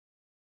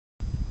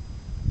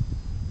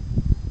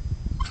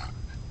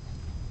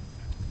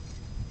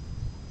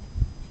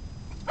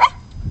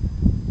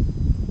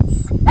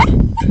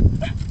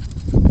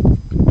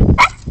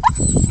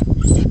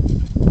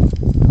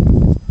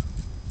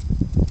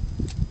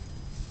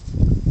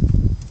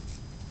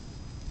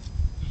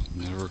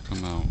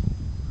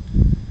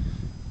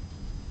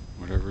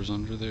whatever's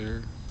under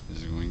there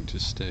is going to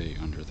stay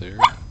under there.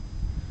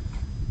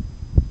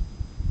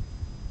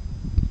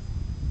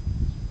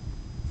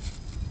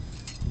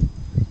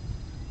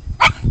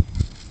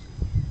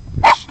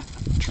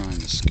 Trying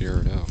to scare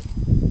it out.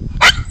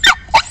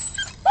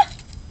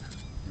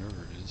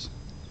 Wherever it is.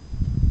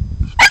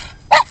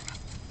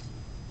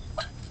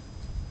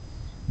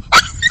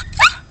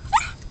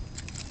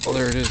 Oh,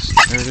 there it is.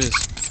 There it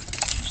is.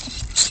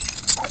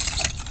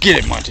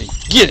 Get it, Monty.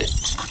 Get it.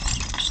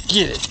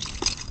 Get it.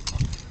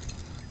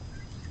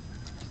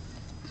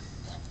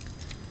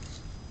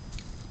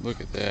 Look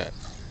at that.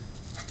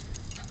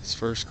 His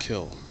first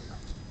kill.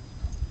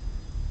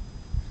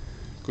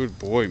 Good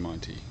boy,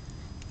 Monty.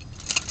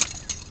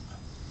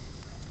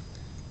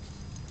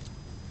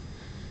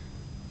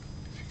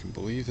 If you can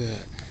believe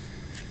that.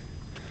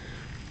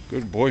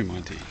 Good boy,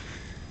 Monty.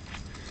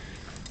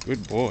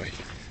 Good boy.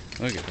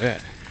 Look at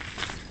that.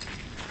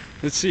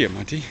 Let's see it,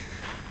 Monty.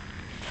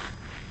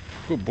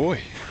 Good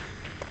boy.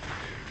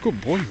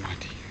 Good boy,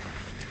 Monty.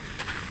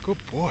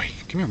 Good boy.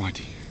 Come here,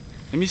 Monty.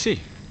 Let me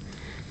see.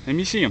 Let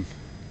me see him.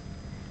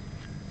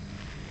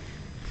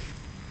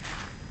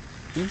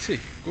 Let me see.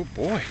 Good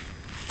boy.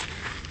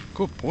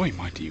 Good boy,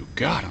 Monty. You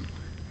got him.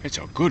 It's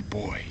a good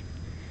boy.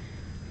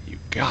 You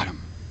got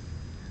him.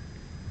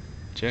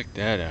 Check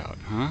that out,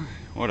 huh?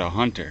 What a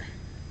hunter.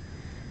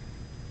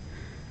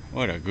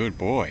 What a good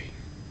boy.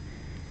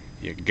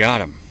 You got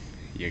him.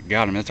 You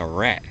got him. That's a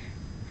rat.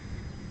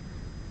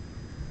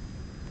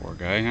 Poor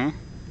guy, huh?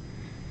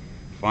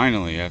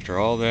 Finally, after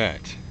all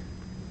that.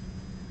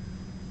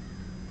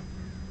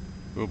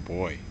 Good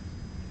boy.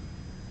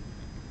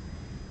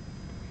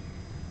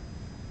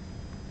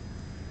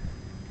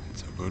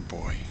 That's a good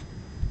boy.